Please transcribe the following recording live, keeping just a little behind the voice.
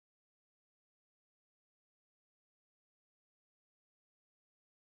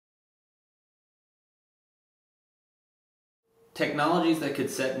Technologies that could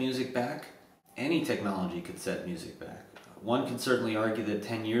set music back, any technology could set music back. One could certainly argue that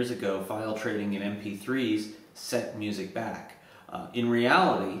 10 years ago, file trading in MP3s set music back. In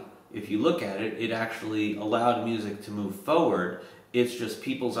reality, if you look at it, it actually allowed music to move forward. It's just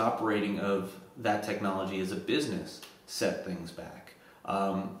people's operating of that technology as a business set things back.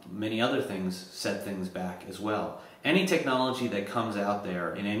 Many other things set things back as well. Any technology that comes out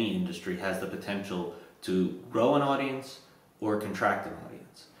there in any industry has the potential to grow an audience or contract an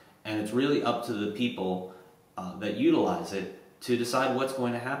audience. And it's really up to the people that utilize it to decide what's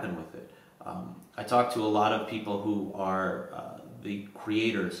going to happen with it. I talk to a lot of people who are the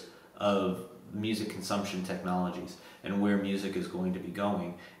creators of music consumption technologies and where music is going to be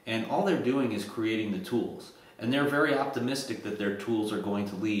going. And all they're doing is creating the tools. And they're very optimistic that their tools are going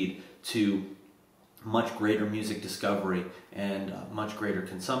to lead to much greater music discovery and much greater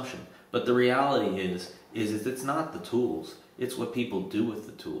consumption. But the reality is it's not the tools. It's what people do with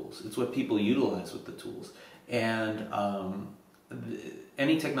the tools. It's what people utilize with the tools. And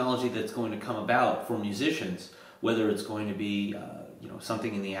any technology that's going to come about for musicians, whether it's going to be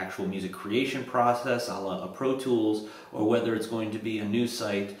something in the actual music creation process, a la Pro Tools, or whether it's going to be a new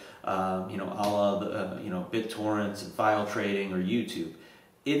site, a la BitTorrents and file trading or YouTube.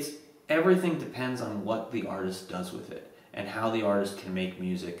 Everything depends on what the artist does with it and how the artist can make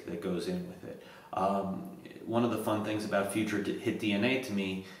music that goes in with it. One of the fun things about FutureHit.DNA to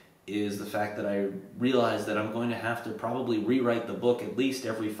me is the fact that I realize that I'm going to have to probably rewrite the book at least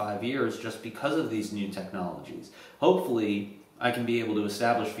every 5 years just because of these new technologies. Hopefully, I can be able to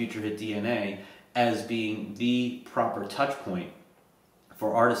establish FutureHit.DNA as being the proper touch point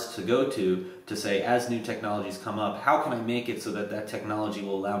for artists to go to say, as new technologies come up, how can I make it so that that technology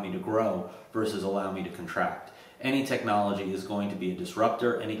will allow me to grow versus allow me to contract? Any technology is going to be a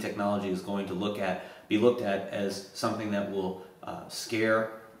disruptor. Any technology is going to be looked at as something that will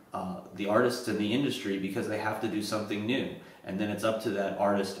scare the artists in the industry because they have to do something new. And then it's up to that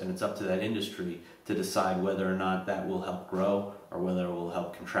artist and it's up to that industry to decide whether or not that will help grow or whether it will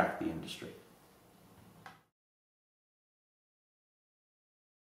help contract the industry.